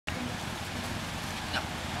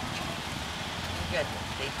Good.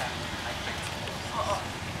 Daytime.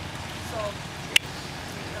 So,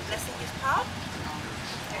 the blessing is pop?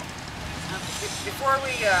 Okay. Before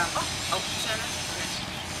we, Shannon?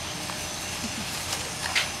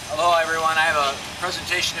 Hello everyone, I have a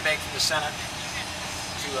presentation to make from the Senate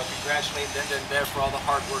to congratulate Linda and Bev for all the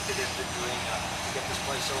hard work that they've been doing to get this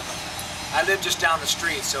place open. I live just down the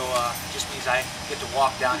street, so it just means I get to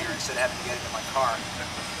walk down here instead of having to get into my car.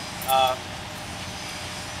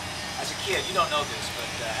 As a kid, you don't know this, but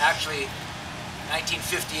actually,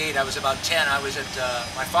 1958, I was about 10. I was at,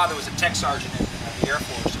 my father was a tech sergeant in the Air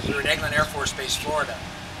Force. We were at Eglin Air Force Base, Florida.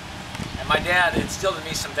 And my dad instilled in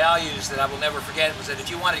me some values that I will never forget. It was that if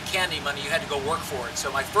you wanted candy money, you had to go work for it.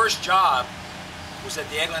 So my first job was at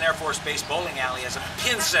the Eglin Air Force Base bowling alley as a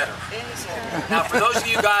pin setter. Now, for those of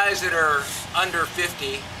you guys that are under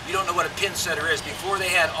 50, you don't know what a pin setter is. Before they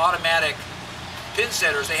had automatic pin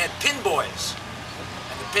setters, they had pin boys.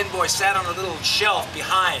 Pin boy sat on a little shelf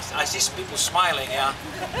behind. I see some people smiling, yeah?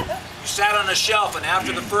 You sat on a shelf, and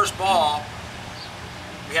after the first ball,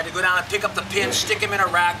 we had to go down and pick up the pins, stick them in a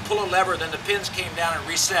rack, pull a lever, then the pins came down and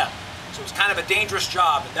reset. So it was kind of a dangerous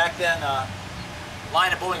job. And back then, a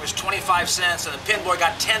line of bowling was 25 cents, and the pin boy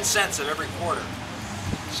got 10 cents of every quarter.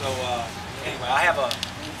 So anyway, I have a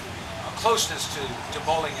closeness to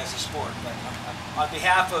bowling as a sport. But on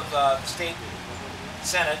behalf of the State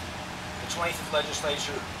Senate, 25th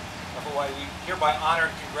Legislature of Hawaii, we hereby honor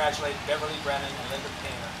and congratulate Beverly Brennan and Linda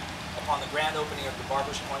Painter upon the grand opening of the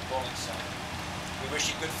Barbers Bowling Center. We wish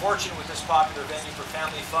you good fortune with this popular venue for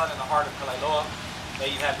family fun in the heart of Kalailoa. May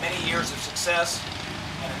you have many years of success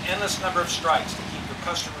and an endless number of strikes to keep your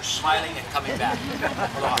customers smiling and coming back.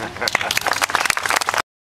 Aloha.